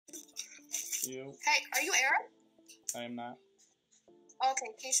You. Hey, are you Aaron? I am not. Okay,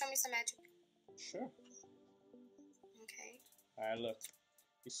 can you show me some magic? Sure. Okay. Alright, look.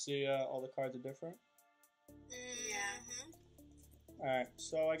 You see all the cards are different? Yeah. Alright,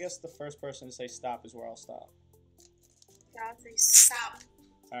 so I guess the first person to say stop is where I'll stop. Yeah, I'll say stop.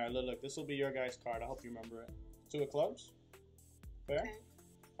 Alright, look, this will be your guy's card. I hope you remember it. 2 of clubs. Fair? Okay.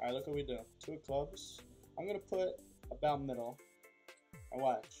 Alright, look what we do. 2 of clubs. I'm going to put about middle. And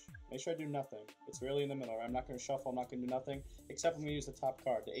watch. Make sure I do nothing. It's really in the middle, right? I'm not going to shuffle. I'm not going to do nothing. Except I'm going to use the top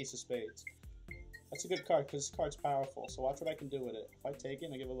card, the Ace of Spades. That's a good card because this card's powerful. So watch what I can do with it. If I take it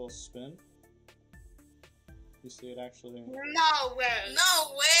and I give it a little spin. You see it actually... No way.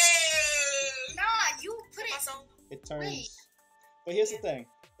 No way. Nah, you put it. It turns... Wait. But here's the thing.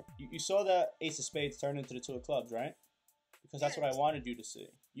 You saw the Ace of Spades turn into the 2 of clubs, right? Because that's what I wanted you to see.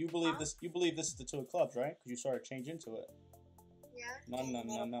 You believe this. You believe this is the 2 of clubs, right? Because you saw it change into it. Yeah.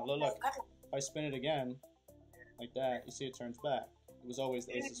 No. Look. If I spin it again, like that, you see it turns back. It was always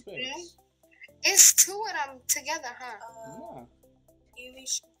the Ace of Spades. It's 2 of them together, huh? Yeah.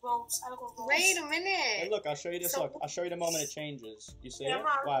 Wait a minute. Hey, look, I'll show you this. Look, I'll show you the moment it changes. You see it?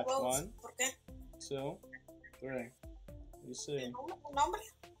 Watch. 1, 2, 3. You see? It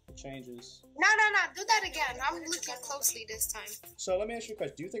changes. No. Do that again. I'm looking closely this time. So let me ask you a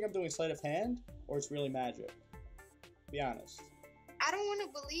question. Do you think I'm doing sleight of hand, or it's really magic? Be honest. I don't want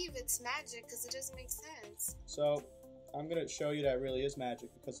to believe it's magic because it doesn't make sense. So I'm going to show you that it really is magic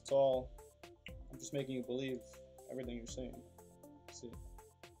because it's all... I'm just making you believe everything you're seeing. See?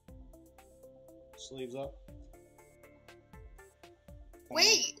 Sleeves up.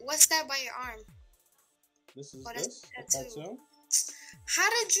 Wait, what's that by your arm? This is Oh, this? that's A tattoo. tattoo? How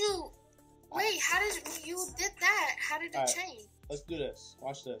did you... Wait, how did you did that? How did it Alright. change? Let's do this.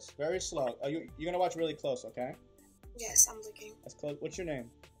 Watch this. Very slow. You're going to watch really close, okay? Yes, I'm looking. That's close. What's your name?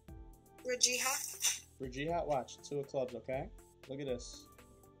 Rajiha? Rajiha? Watch. 2 of clubs, okay? Look at this.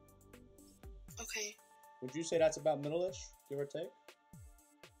 Okay. Would you say that's about middle-ish, give or take?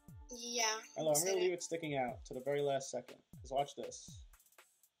 Yeah. Hello, I'm going to leave it sticking out to the very last second. Because watch this.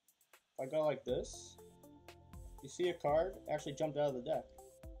 If I go like this, you see a card actually jumped out of the deck.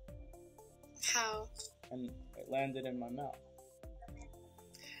 How? And it landed in my mouth.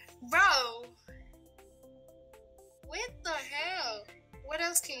 Bro! What the hell? What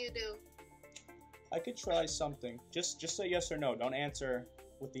else can you do? I could try something. Just say yes or no. Don't answer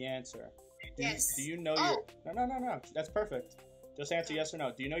with the answer. Yes. Do you know your... No. That's perfect. Just answer yes or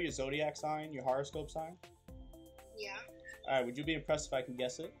no. Do you know your zodiac sign, your horoscope sign? Yeah. Alright, would you be impressed if I can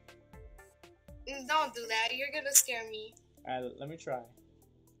guess it? Don't do that. You're gonna scare me. Alright, let me try.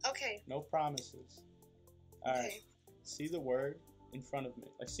 Okay. No promises. Alright. Okay. See the word in front of me.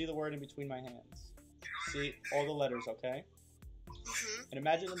 Like, see the word in between my hands. See all the letters, okay? Mm-hmm. And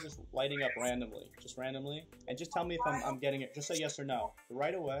imagine them just lighting up randomly. Just randomly. And just tell me if I'm getting it. Just say yes or no.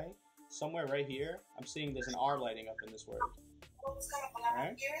 Right away, somewhere right here, I'm seeing there's an R lighting up in this word.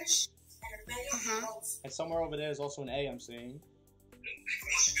 Alright? Mm-hmm. And somewhere over there is also an A I'm seeing.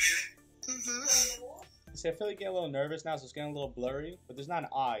 Mm-hmm. See, I feel like getting a little nervous now, so it's getting a little blurry. But there's not an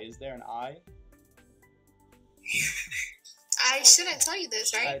I. Is there an I? I shouldn't tell you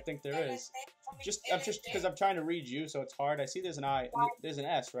this, right? I think there is. I'm just because I'm trying to read you, so it's hard. I see there's an I. And there's an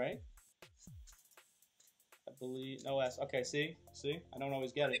S, right? I believe no S. Okay, see, I don't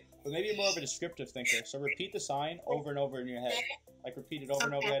always get it. But maybe you're more of a descriptive thinker. So repeat the sign over and over in your head. Like repeat it over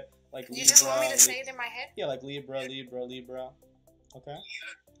and over again. Like You Libra, just want me to say it in my head? Yeah, like Libra. Okay.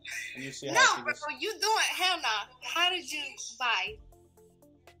 And you see No, how she bro, just... you doing hell nah. How did you buy?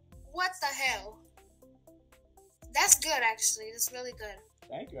 What the hell? That's good, actually. That's really good.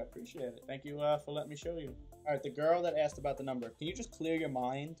 Thank you, I appreciate it. Thank you for letting me show you. All right, the girl that asked about the number. Can you just clear your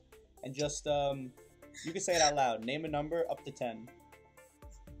mind and just you can say it out loud. Name a number up to 10.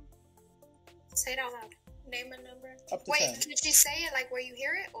 Say it out loud. Name a number. Up to Wait, 10. did she say it like where you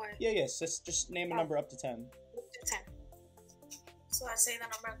hear it, or? Yeah, yes. Just name a number up to 10. Up to 10. So I say the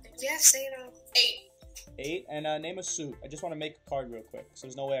number. Yeah, say it out. 8. 8, and name a suit. I just want to make a card real quick, so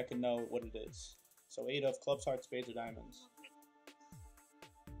there's no way I can know what it is. So 8 of clubs, hearts, spades, or diamonds.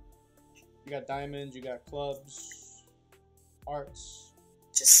 You got diamonds, you got clubs, hearts.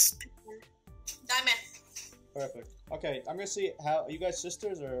 Just Diamond. Perfect. Okay, I'm gonna see how, are you guys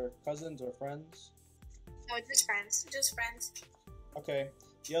sisters or cousins or friends? no, just friends. Just friends. Okay,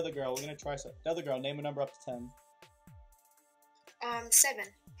 the other girl, we're gonna try some. The other girl, name a number up to 10. 7.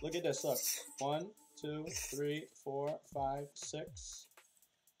 Look at this, look. 1, 2, 3, 4, 5, 6,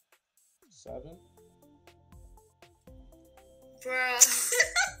 7. Bruh.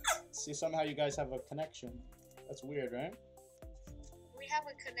 See, somehow you guys have a connection. That's weird, right? We have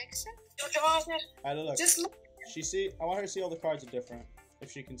a connection? Alright, look. Just look. I want her to see all the cards are different,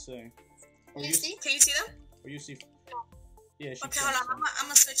 if she can see. Can you see? Can you see them? Or you see... Yeah, she Okay, can. hold on. I'm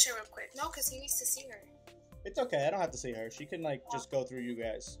gonna switch it real quick. No, because he needs to see her. It's okay, I don't have to see her. She can, like, just go through you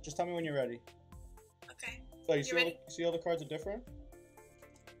guys. Just tell me when you're ready. Okay. So, you see all the cards are different?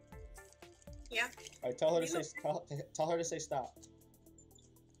 Yeah. Alright, tell her to say stop.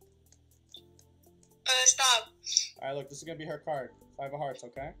 Stop. Alright, look, this is gonna be her card. 5 of hearts,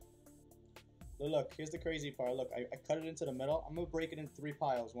 okay? Look, here's the crazy part. Look, I cut it into the middle. I'm gonna break it into 3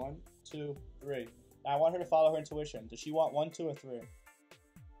 piles. 1, 2, 3. Now I want her to follow her intuition. Does she want 1, 2, or 3?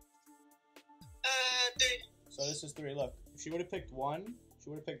 3. So this is 3. Look, if she would have picked 1, it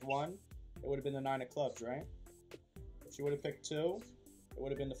would have been the 9 of clubs, right? If she would have picked 2, it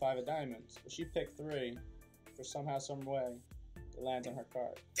would have been the 5 of diamonds. But she picked 3. For somehow, some way, it lands on her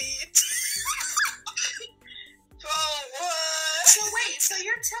card. Bitch. Oh, what? So wait, so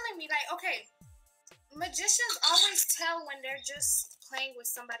you're telling me, like, okay, magicians always tell when they're just playing with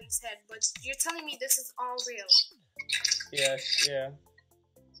somebody's head, but you're telling me this is all real. Yeah.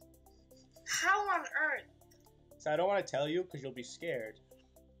 How on earth? So I don't want to tell you because you'll be scared.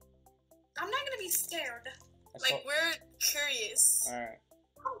 I'm not gonna be scared. Like, we're curious. Alright.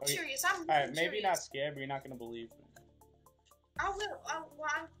 I'm curious. I'm really Alright, maybe curious. not scared, but you're not going to believe me. I will.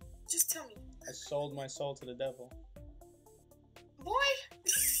 Just tell me. I sold my soul to the devil. Boy.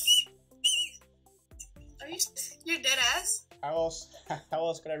 Are you? You're dead ass? How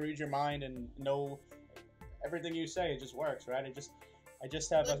else could I read your mind and know everything you say? It just works, right? I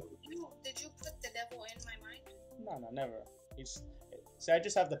just have a... Did you put the devil in my mind? No, never. See, I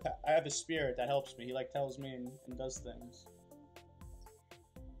have a spirit that helps me. He, like, tells me and does things.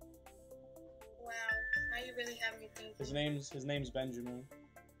 Wow. Now you really have me thinking. His name's Benjamin.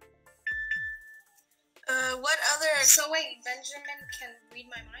 What other... So wait, Benjamin can read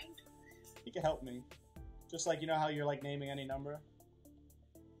my mind? He can help me. Just like, you know how you're, like, naming any number?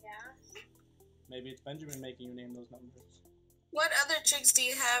 Yeah. Maybe it's Benjamin making you name those numbers. What other tricks do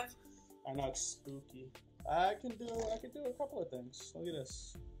you have? I know, it's spooky. I can do a couple of things. Look at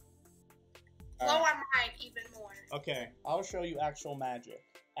this. Blow our mind even more. Okay, I'll show you actual magic.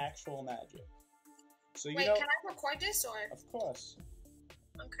 Actual magic. So you Wait, know... can I record this or? Of course.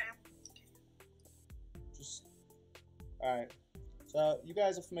 Okay. Just... Alright. So, you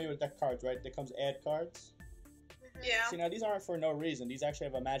guys are familiar with deck cards, right? There comes add cards. Yeah. See, now these aren't for no reason. These actually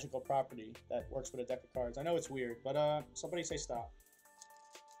have a magical property that works with a deck of cards. I know it's weird, but somebody say stop.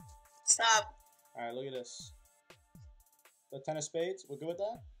 Stop. Alright, look at this. The 10 of spades, we're good with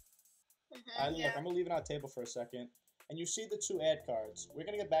that? Alright, look, I'm gonna leave it on the table for a second. And you see the 2 add cards. We're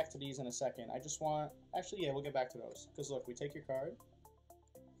gonna get back to these in a second. I just want... Actually, yeah, we'll get back to those. Because look, we take your card.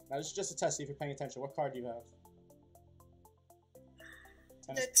 Now, this is just a test, see if you're paying attention. What card do you have?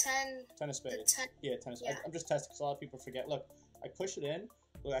 The 10 of spades. The 10, yeah, 10 of spades. yeah. I'm just testing because a lot of people forget. Look, I push it in.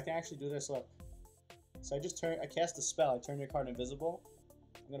 Look, I can actually do this. Look. So I cast a spell. I turn your card invisible.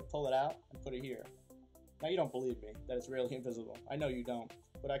 I'm going to pull it out and put it here. Now, you don't believe me that it's really invisible. I know you don't.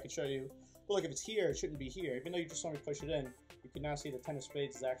 But I can show you. But look, if it's here, it shouldn't be here. Even though you just saw me push it in, you can now see the 10 of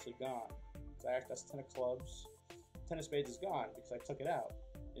spades is actually gone. That's 10 of clubs. 10 of spades is gone because I took it out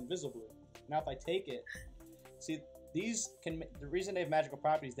invisibly. Now, if I take it, see, the reason they have magical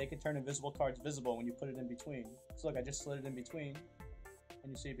properties, they can turn invisible cards visible when you put it in between. So look, I just slid it in between,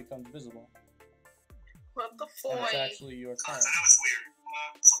 and you see it becomes visible. What the And fuck? it's actually your card. That was weird.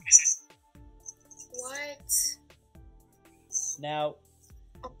 What? Now,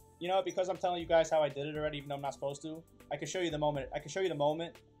 you know what? Because I'm telling you guys how I did it already, even though I'm not supposed to, I can show you the moment.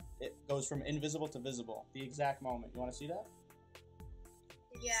 It goes from invisible to visible. The exact moment. You want to see that?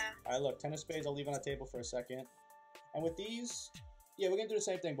 Yeah. Alright, look, 10 of spades, I'll leave on the table for a second. And with these, yeah, we're going to do the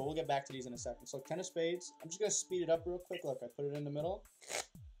same thing, but we'll get back to these in a second. So 10 of spades, I'm just going to speed it up real quick. Look, I put it in the middle.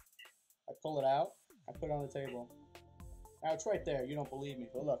 I pull it out. I put it on the table. Now, it's right there. You don't believe me.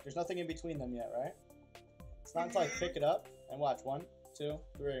 But look, there's nothing in between them yet, right? It's not until I pick it up and watch. 1, 2,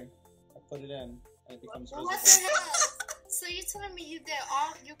 3. I put it in, and it becomes visible. What the hell? So you're telling me you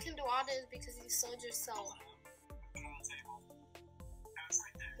can do all this because you sold your soul?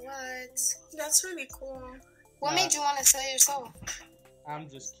 What? That's really cool. What made you want to sell your soul? I'm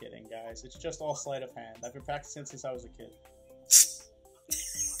just kidding, guys. It's just all sleight of hand. I've been practicing since I was a kid.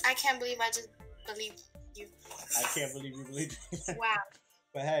 I can't believe I just believed you. I can't believe you believed me. Wow.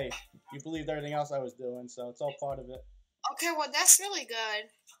 But hey, you believed everything else I was doing, so it's all part of it. Okay, well, that's really good.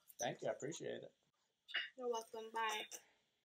 Thank you. I appreciate it. You're welcome. Bye.